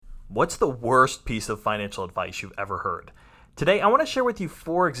What's the worst piece of financial advice you've ever heard? Today, I want to share with you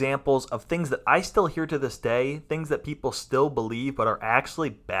 4 examples of things that I still hear to this day, things that people still believe but are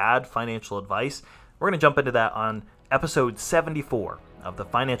actually bad financial advice. We're going to jump into that on episode 74 of the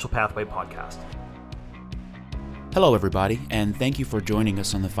Financial Pathway podcast. Hello, everybody, and thank you for joining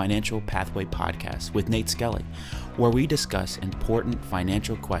us on the Financial Pathway podcast with Nate Skelly, where we discuss important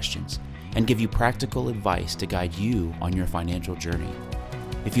financial questions and give you practical advice to guide you on your financial journey.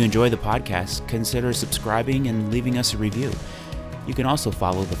 If you enjoy the podcast, consider subscribing and leaving us a review. You can also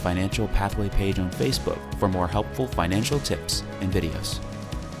follow the Financial Pathway page on Facebook for more helpful financial tips and videos.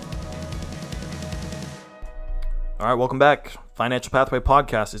 All right, welcome back. Financial Pathway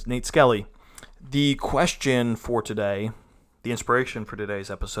podcast is Nate Skelly. The question for today, the inspiration for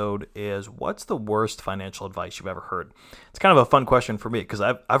today's episode is, what's the worst financial advice you've ever heard? It's kind of a fun question for me because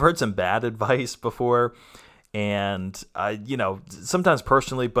I've heard some bad advice before. And sometimes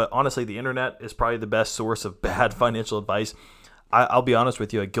personally, but honestly, the internet is probably the best source of bad financial advice. I'll be honest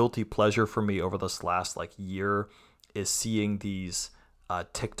with you, a guilty pleasure for me over this last year is seeing these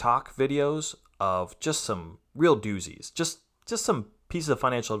TikTok videos of just some real doozies, just some pieces of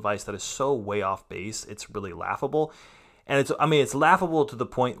financial advice that is so way off base, it's really laughable. And it's laughable to the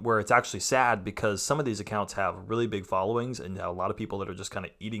point where it's actually sad because some of these accounts have really big followings and a lot of people that are just kind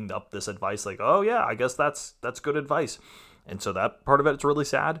of eating up this advice like, oh yeah, I guess that's good advice. And so that part of it is really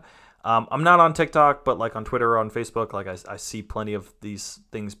sad. I'm not on TikTok, but on Twitter or on Facebook, I see plenty of these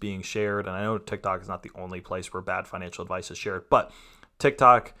things being shared. And I know TikTok is not the only place where bad financial advice is shared, but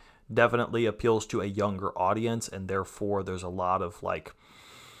TikTok definitely appeals to a younger audience. And therefore there's a lot of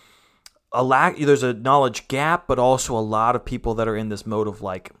there's a knowledge gap, but also a lot of people that are in this mode of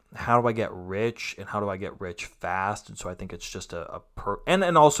how do I get rich and how do I get rich fast? And so I think it's just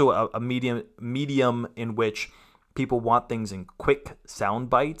and also a medium in which people want things in quick sound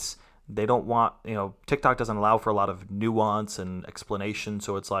bites. They don't want, TikTok doesn't allow for a lot of nuance and explanation.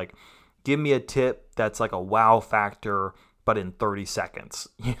 So it's give me a tip that's a wow factor, but in 30 seconds,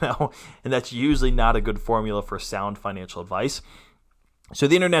 and that's usually not a good formula for sound financial advice. So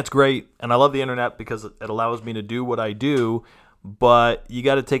the internet's great, and I love the internet because it allows me to do what I do, but you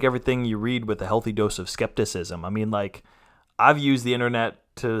got to take everything you read with a healthy dose of skepticism. I've used the internet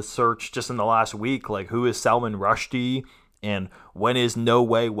to search just in the last week, who is Salman Rushdie and when is No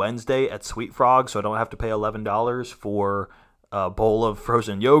Way Wednesday at Sweet Frog, so I don't have to pay $11 for a bowl of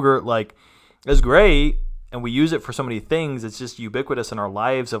frozen yogurt. It's great, and we use it for so many things. It's just ubiquitous in our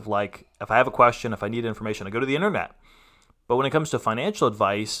lives of if I have a question, if I need information, I go to the internet. But when it comes to financial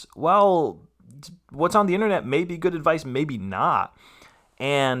advice, well, what's on the internet may be good advice, maybe not.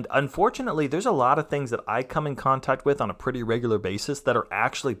 And unfortunately, there's a lot of things that I come in contact with on a pretty regular basis that are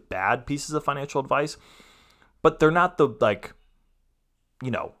actually bad pieces of financial advice, but they're not the,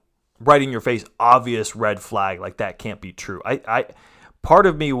 right in your face, obvious red flag, that can't be true. Part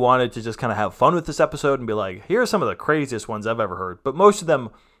of me wanted to just kind of have fun with this episode and be here are some of the craziest ones I've ever heard, but most of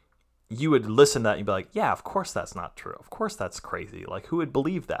them, you would listen to that and you'd be yeah, of course that's not true. Of course that's crazy. Who would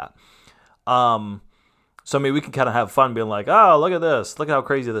believe that? So we can kind of have fun being oh, look at this. Look at how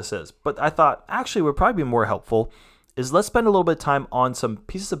crazy this is. But I thought, actually, what would probably be more helpful is let's spend a little bit of time on some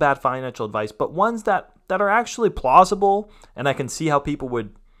pieces of bad financial advice, but ones that are actually plausible. And I can see how people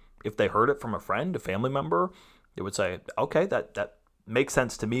would, if they heard it from a friend, a family member, they would say, okay, that makes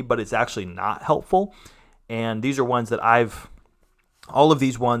sense to me, but it's actually not helpful. And these are ones that all of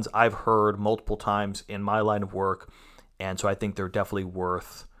these ones I've heard multiple times in my line of work, and so I think they're definitely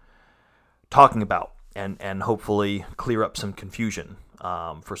worth talking about and hopefully clear up some confusion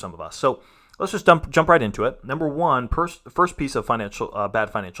for some of us. So let's just jump right into it. Number one, first piece of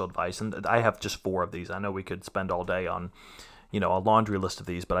bad financial advice, and I have just 4 of these. I know we could spend all day on a laundry list of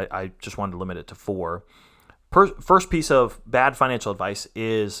these, but I just wanted to limit it to 4. First piece of bad financial advice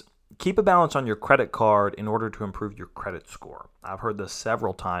is keep a balance on your credit card in order to improve your credit score. I've heard this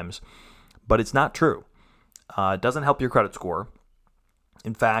several times, but it's not true. It doesn't help your credit score.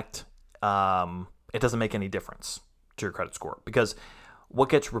 In fact, it doesn't make any difference to your credit score because what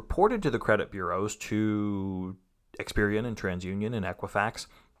gets reported to the credit bureaus, to Experian and TransUnion and Equifax,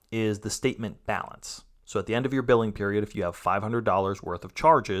 is the statement balance. So at the end of your billing period, if you have $500 worth of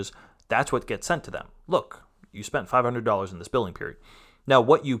charges, that's what gets sent to them. Look, you spent $500 in this billing period. Now,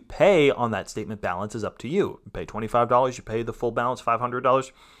 what you pay on that statement balance is up to you. You pay $25, you pay the full balance,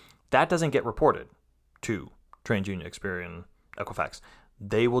 $500. That doesn't get reported to TransUnion, Experian, Equifax.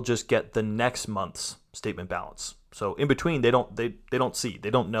 They will just get the next month's statement balance. So in between, they don't see. They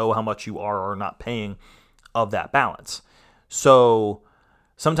don't know how much you are or not paying of that balance. So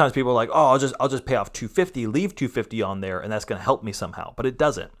sometimes people are like, oh, I'll just pay off $250, leave $250 on there, and that's going to help me somehow. But it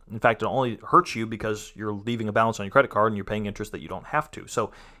doesn't. In fact, it only hurts you because you're leaving a balance on your credit card and you're paying interest that you don't have to.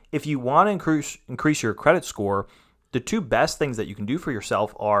 So if you want to increase your credit score, the two best things that you can do for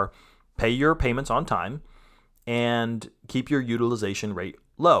yourself are pay your payments on time and keep your utilization rate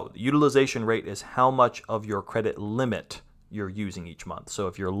low. The utilization rate is how much of your credit limit you're using each month. So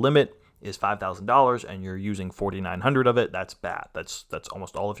if your limit is $5,000 and you're using $4,900 of it, that's bad. That's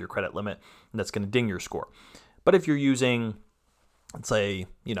almost all of your credit limit, and that's going to ding your score. But if you're using, let's say,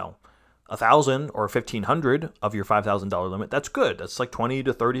 $1,000 or $1,500 of your $5,000 limit, that's good. That's like 20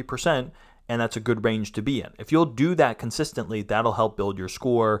 to 30%, and that's a good range to be in. If you'll do that consistently, that'll help build your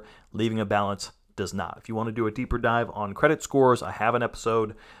score. Leaving a balance does not. If you want to do a deeper dive on credit scores, I have an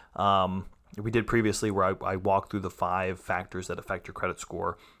episode we did previously where I walk through the 5 factors that affect your credit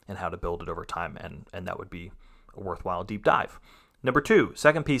score and how to build it over time, and that would be a worthwhile deep dive. Number 2,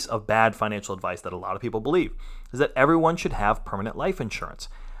 second piece of bad financial advice that a lot of people believe is that everyone should have permanent life insurance.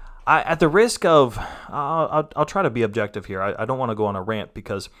 At the risk of, I'll try to be objective here. I don't want to go on a rant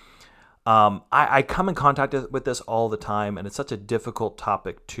because I come in contact with this all the time, and it's such a difficult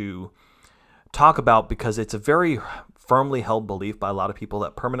topic to talk about because it's a very firmly held belief by a lot of people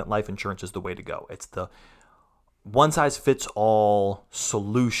that permanent life insurance is the way to go. It's the one-size-fits-all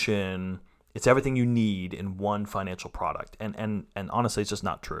solution. It's everything you need in one financial product. And honestly, it's just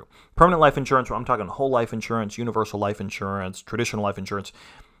not true. Permanent life insurance, I'm talking whole life insurance, universal life insurance, traditional life insurance,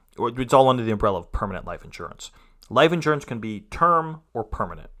 it's all under the umbrella of permanent life insurance. Life insurance can be term or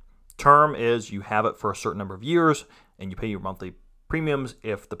permanent. Term is you have it for a certain number of years and you pay your monthly premiums.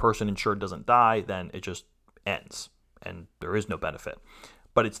 If the person insured doesn't die, then it just ends and there is no benefit.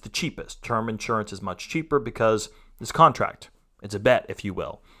 But it's the cheapest. Term insurance is much cheaper because it's contract. It's a bet, if you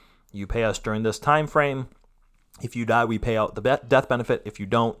will. You pay us during this time frame. If you die, we pay out the death benefit. If you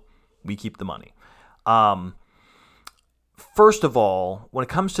don't, we keep the money. First of all, when it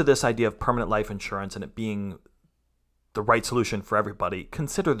comes to this idea of permanent life insurance and it being the right solution for everybody,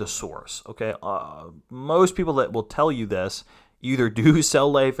 consider the source. Okay, most people that will tell you this either do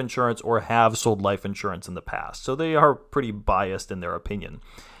sell life insurance or have sold life insurance in the past. So they are pretty biased in their opinion.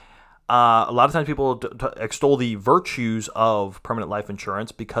 A lot of times people extol the virtues of permanent life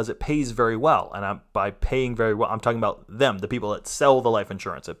insurance because it pays very well. And by paying very well, I'm talking about them, the people that sell the life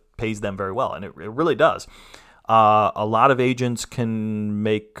insurance. It pays them very well, and it really does. A lot of agents can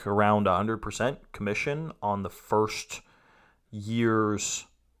make around 100% commission on the first year's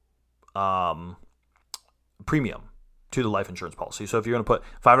premium to the life insurance policy. So if you're going to put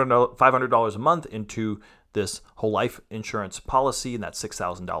 $500 a month into this whole life insurance policy, and that's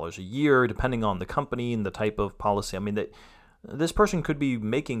 $6,000 a year, depending on the company and the type of policy. I mean, this person could be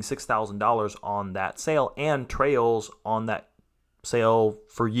making $6,000 on that sale and trails on that sale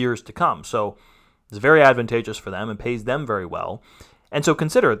for years to come. So it's very advantageous for them and pays them very well. And so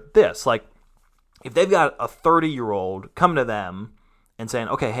consider this, like if they've got a 30-year-old coming to them and saying,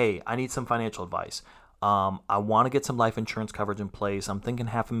 okay, hey, I need some financial advice. I want to get some life insurance coverage in place. I'm thinking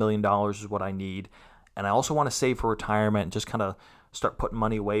 $500,000 is what I need. And I also want to save for retirement and just kind of start putting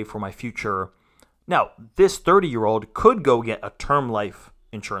money away for my future. Now, this 30-year-old could go get a term life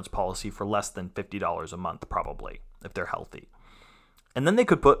insurance policy for less than $50 a month, probably, if they're healthy. And then they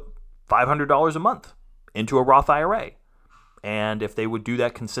could put $500 a month into a Roth IRA. And if they would do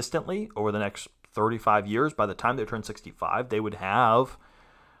that consistently over the next 35 years, by the time they turn 65, they would have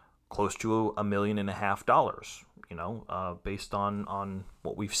close to $1.5 million, based on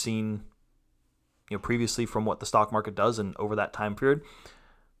what we've seen, previously from what the stock market does and over that time period.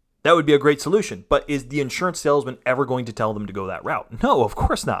 That would be a great solution. But is the insurance salesman ever going to tell them to go that route? No, of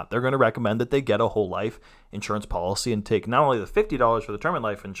course not. They're going to recommend that they get a whole life insurance policy and take not only the $50 for the term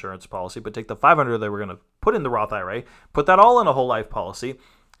life insurance policy, but take the $500 they were going to put in the Roth IRA, put that all in a whole life policy,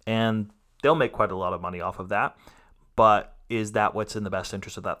 and they'll make quite a lot of money off of that. But is that what's in the best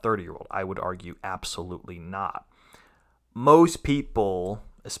interest of that 30-year-old? I would argue absolutely not. Most people,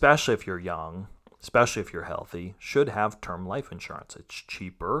 especially if you're young, especially if you're healthy, should have term life insurance. It's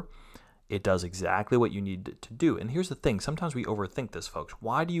cheaper. It does exactly what you need to do. And here's the thing. Sometimes we overthink this, folks.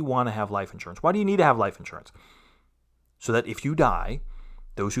 Why do you want to have life insurance? Why do you need to have life insurance? So that if you die,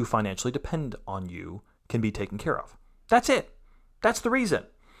 those who financially depend on you can be taken care of. That's it. That's the reason.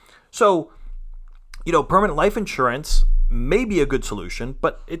 So, permanent life insurance may be a good solution,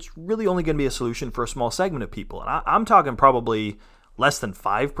 but it's really only going to be a solution for a small segment of people. And I'm talking probably less than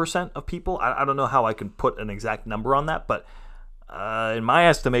 5% of people. I don't know how I can put an exact number on that, but in my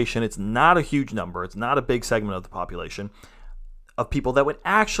estimation, it's not a huge number. It's not a big segment of the population of people that would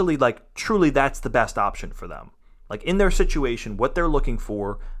actually, truly that's the best option for them. Like in their situation, what they're looking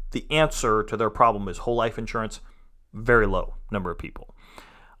for, the answer to their problem is whole life insurance. Very low number of people.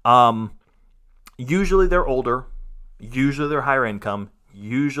 Usually they're older. Usually they're higher income.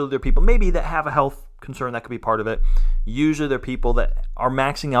 Usually they're people maybe that have a health concern. That could be part of it. Usually they're people that are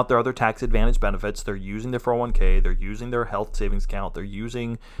maxing out their other tax advantage benefits. They're using their 401k. They're using their health savings account. They're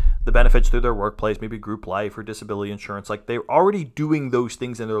using the benefits through their workplace, maybe group life or disability insurance. Like they're already doing those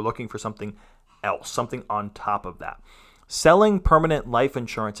things and they're looking for something else, something on top of that. Selling permanent life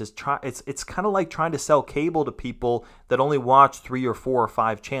insurance is it's kind of like trying to sell cable to people that only watch 3 or 4 or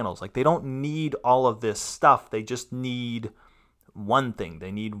 5 channels. Like they don't need all of this stuff. They just need one thing.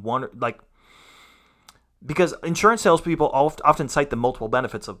 They need one, like, because insurance salespeople often cite the multiple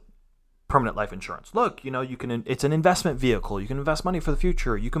benefits of permanent life insurance. Look, it's an investment vehicle. You can invest money for the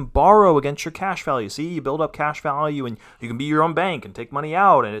future. You can borrow against your cash value. See, you build up cash value and you can be your own bank and take money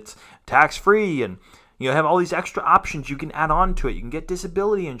out and it's tax free and you have all these extra options you can add on to it. You can get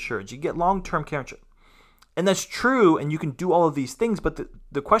disability insurance. You can get long-term care insurance. And that's true, and you can do all of these things, but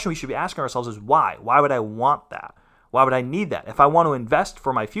the question we should be asking ourselves is why? Why would I want that? Why would I need that? If I want to invest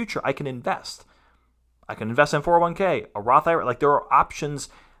for my future, I can invest. I can invest in 401k, a Roth IRA. Like there are options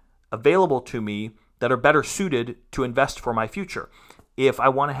available to me that are better suited to invest for my future. If I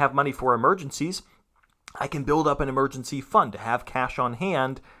want to have money for emergencies, I can build up an emergency fund to have cash on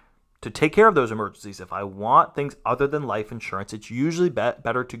hand to take care of those emergencies. If I want things other than life insurance, it's usually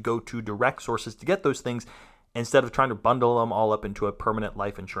better to go to direct sources to get those things instead of trying to bundle them all up into a permanent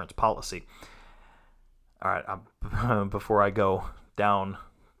life insurance policy. All right, before I go down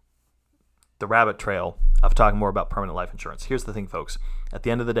the rabbit trail of talking more about permanent life insurance, here's the thing, folks. At the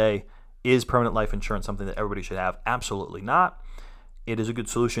end of the day, is permanent life insurance something that everybody should have? Absolutely not. It is a good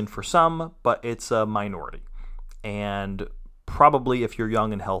solution for some, but it's a minority. And probably if you're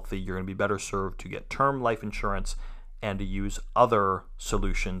young and healthy, you're going to be better served to get term life insurance and to use other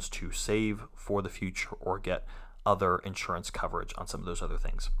solutions to save for the future or get other insurance coverage on some of those other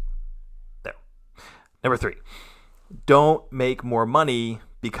things. There. Number 3, don't make more money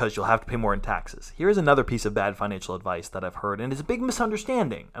because you'll have to pay more in taxes. Here's another piece of bad financial advice that I've heard, and it's a big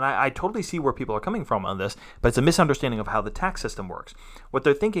misunderstanding. And I totally see where people are coming from on this, but it's a misunderstanding of how the tax system works. What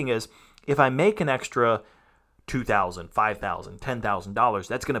they're thinking is, if I make an extra $2,000, $5,000, $10,000,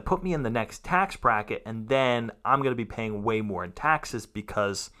 that's going to put me in the next tax bracket, and then I'm going to be paying way more in taxes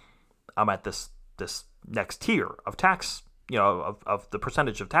because I'm at this next tier of tax, of the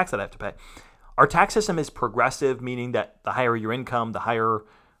percentage of tax that I have to pay. Our tax system is progressive, meaning that the higher your income, the higher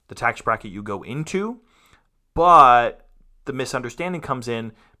the tax bracket you go into. But the misunderstanding comes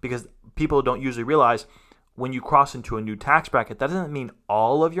in because people don't usually realize when you cross into a new tax bracket, that doesn't mean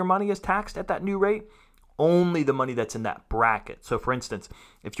all of your money is taxed at that new rate. Only the money that's in that bracket. So for instance,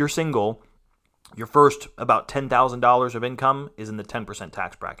 if you're single, your first about $10,000 of income is in the 10%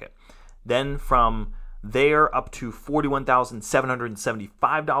 tax bracket. Then from there up to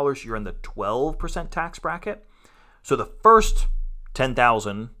 $41,775, you're in the 12% tax bracket. So the first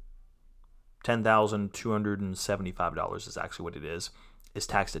 $10,275 is actually what it is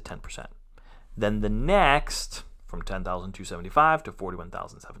taxed at 10%. Then the next, from $10,275 to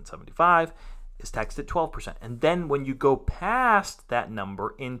 $41,775, is taxed at 12%. And then when you go past that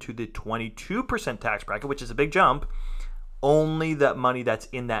number into the 22% tax bracket, which is a big jump, only that money that's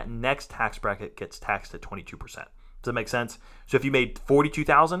in that next tax bracket gets taxed at 22%. Does that make sense? So if you made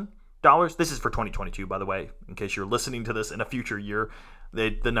 $42,000, this is for 2022, by the way, in case you're listening to this in a future year,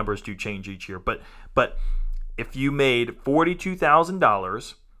 the numbers do change each year. But if you made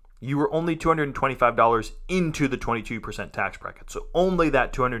 $42,000, you were only $225 into the 22% tax bracket. So only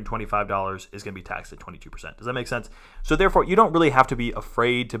that $225 is going to be taxed at 22%. Does that make sense? So therefore, you don't really have to be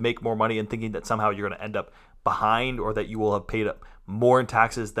afraid to make more money and thinking that somehow you're going to end up behind or that you will have paid up more in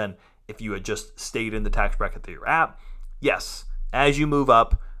taxes than if you had just stayed in the tax bracket that you're at. Yes, as you move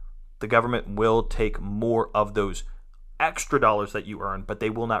up, the government will take more of those extra dollars that you earn, but they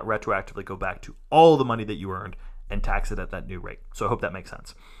will not retroactively go back to all the money that you earned and tax it at that new rate. So I hope that makes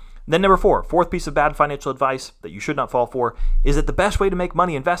sense. Then number 4, fourth piece of bad financial advice that you should not fall for is that the best way to make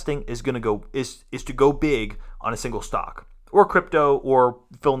money investing is to go big on a single stock or crypto or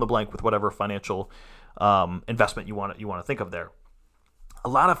fill in the blank with whatever financial investment you want to think of there. A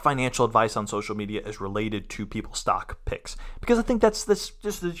lot of financial advice on social media is related to people's stock picks because I think that's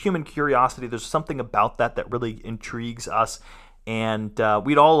just the human curiosity. There's something about that really intrigues us, and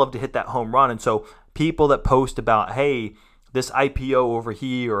we'd all love to hit that home run. And so people that post about, hey, this IPO over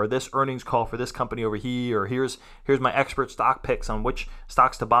here, or this earnings call for this company over here, or here's my expert stock picks on which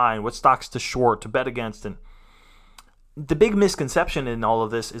stocks to buy and what stocks to short, to bet against. And the big misconception in all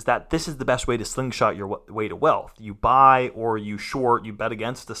of this is that this is the best way to slingshot your way to wealth. You buy or you short, you bet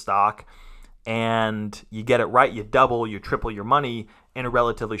against the stock, and you get it right, you double, you triple your money in a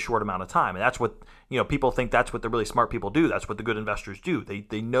relatively short amount of time. And that's what, people think that's what the really smart people do. That's what the good investors do.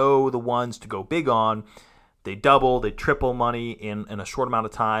 They know the ones to go big on. They double, they triple money in a short amount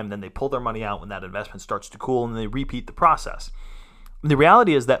of time, then they pull their money out when that investment starts to cool, and they repeat the process. And the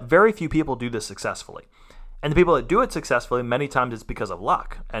reality is that very few people do this successfully. And the people that do it successfully, many times it's because of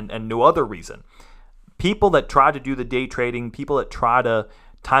luck and no other reason. People that try to do the day trading, people that try to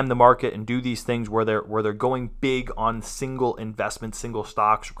time the market and do these things where they're going big on single investments, single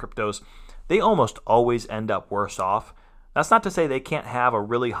stocks or cryptos, they almost always end up worse off. That's not to say they can't have a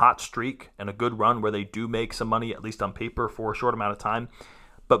really hot streak and a good run where they do make some money, at least on paper, for a short amount of time.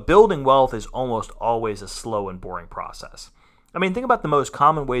 But building wealth is almost always a slow and boring process. I mean, think about the most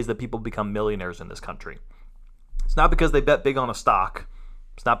common ways that people become millionaires in this country. It's not because they bet big on a stock.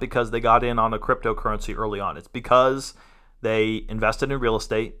 It's not because they got in on a cryptocurrency early on. It's because they invested in real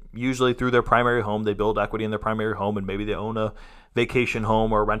estate, usually through their primary home. They build equity in their primary home, and maybe they own a vacation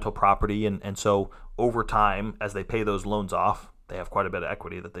home or a rental property. And so over time, as they pay those loans off, they have quite a bit of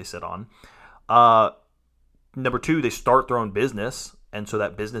equity that they sit on. Number two, they start their own business, and so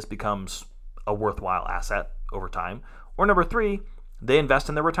that business becomes a worthwhile asset over time. Or number three, they invest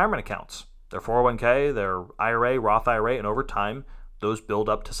in their retirement accounts, their 401k, their IRA, Roth IRA, and over time, those build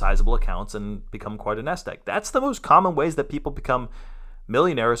up to sizable accounts and become quite a nest egg. That's the most common ways that people become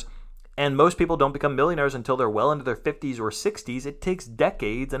millionaires. And most people don't become millionaires until they're well into their 50s or 60s. It takes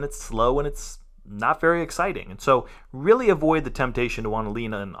decades, and it's slow, and it's not very exciting. And so really avoid the temptation to want to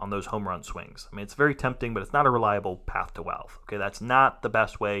lean in on those home run swings. I mean, it's very tempting, but it's not a reliable path to wealth. Okay, that's not the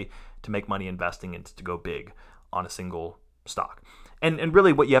best way to make money investing and to go big on a single stock. And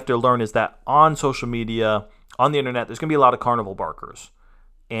really what you have to learn is that on social media, on the internet, there's going to be a lot of carnival barkers.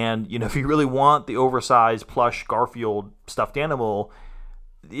 And, if you really want the oversized plush Garfield stuffed animal,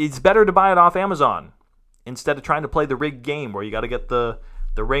 it's better to buy it off Amazon instead of trying to play the rigged game where you got to get the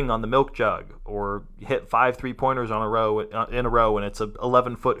ring on the milk jug or hit 5 3-pointers in a row and it's a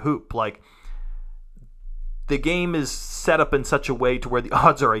 11-foot hoop. Like, the game is set up in such a way to where the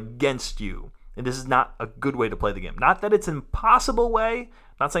odds are against you. And this is not a good way to play the game. Not that it's an impossible way. I'm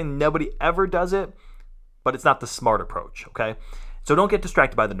not saying nobody ever does it, but it's not the smart approach, okay? So don't get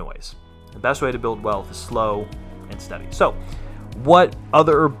distracted by the noise. The best way to build wealth is slow and steady. So what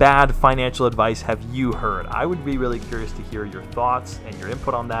other bad financial advice have you heard? I would be really curious to hear your thoughts and your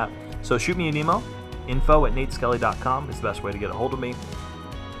input on that. So shoot me an email. info@nateskelly.com is the best way to get a hold of me.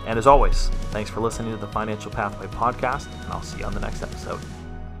 And as always, thanks for listening to the Financial Pathway podcast, and I'll see you on the next episode.